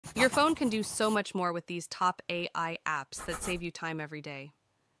Your phone can do so much more with these top AI apps that save you time every day.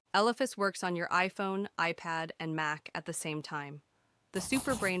 Elephas works on your iPhone, iPad, and Mac at the same time. The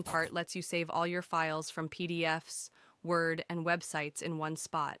Superbrain part lets you save all your files from PDFs, Word, and websites in one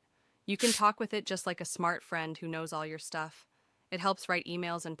spot. You can talk with it just like a smart friend who knows all your stuff. It helps write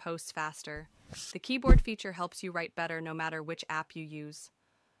emails and posts faster. The keyboard feature helps you write better no matter which app you use.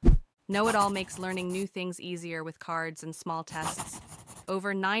 Knowitall makes learning new things easier with cards and small tests.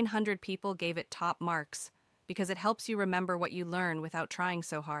 Over 900 people gave it top marks because it helps you remember what you learn without trying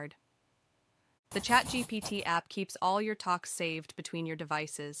so hard. The ChatGPT app keeps all your talks saved between your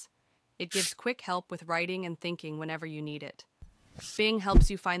devices. It gives quick help with writing and thinking whenever you need it. Bing helps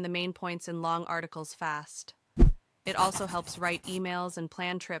you find the main points in long articles fast. It also helps write emails and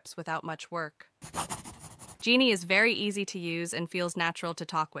plan trips without much work. Genie is very easy to use and feels natural to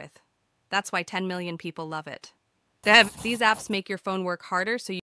talk with. That's why 10 million people love it. These apps make your phone work harder so you